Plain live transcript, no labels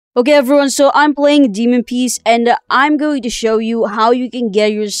Okay everyone, so I'm playing Demon Piece and I'm going to show you how you can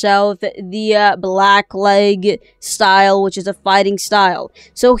get yourself the black leg style, which is a fighting style.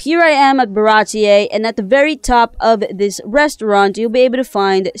 So here I am at Baratier, and at the very top of this restaurant you'll be able to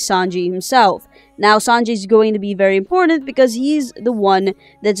find Sanji himself. Now Sanji is going to be very important because he's the one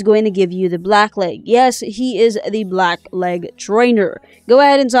that's going to give you the black leg. Yes, he is the black leg trainer. Go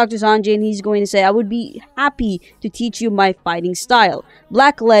ahead and talk to Sanji and he's going to say, I would be happy to teach you my fighting style.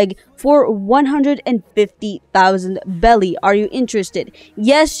 Black leg for 150,000 belly. Are you interested?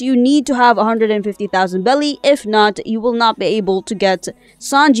 Yes, you need to have 150,000 belly. If not, you will not be able to get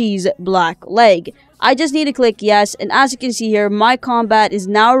Sanji's black leg. I just need to click yes, and as you can see here, my combat is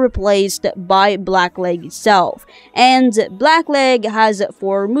now replaced by black leg itself. And black leg has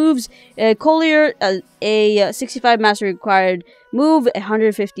 4 moves: Collier, a 65 mastery required move,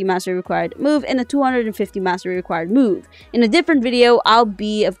 150 mastery required move, and a 250 mastery required move. In a different video, I'll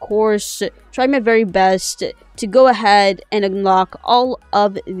be, of course, trying my very best to go ahead and unlock all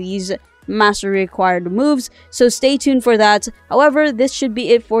of these mastery required moves, so stay tuned for that. However, this should be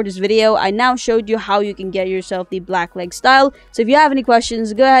it for this video. I now showed you how you can get yourself the black leg style, so if you have any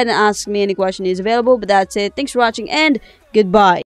questions, go ahead and ask me. Any question is available, but that's it. Thanks for watching and goodbye.